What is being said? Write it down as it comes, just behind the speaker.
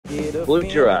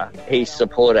Budjerah, he's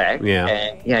support act. Yeah.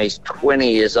 And, you know, he's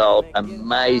 20 years old,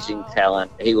 amazing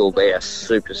talent. He will be a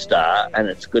superstar, and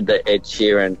it's good that Ed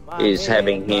Sheeran is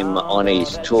having him on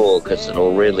his tour because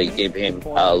it'll really give him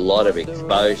a lot of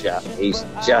exposure. He's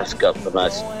just got the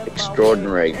most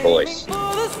extraordinary voice.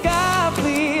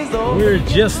 We're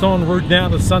just en route now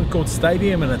to Suncorp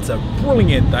Stadium, and it's a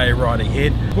brilliant day right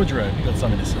ahead. Budjerah, you got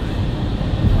something to say?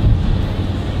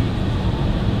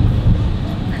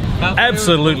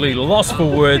 Absolutely lost for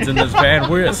words in this van.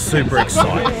 We're super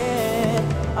excited.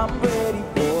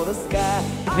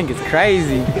 I think it's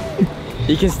crazy.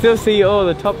 You can still see all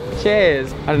the top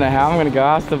chairs. I don't know how I'm gonna go.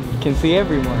 I still can see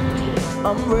everyone.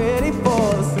 I'm ready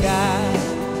for the sky.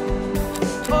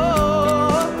 Oh.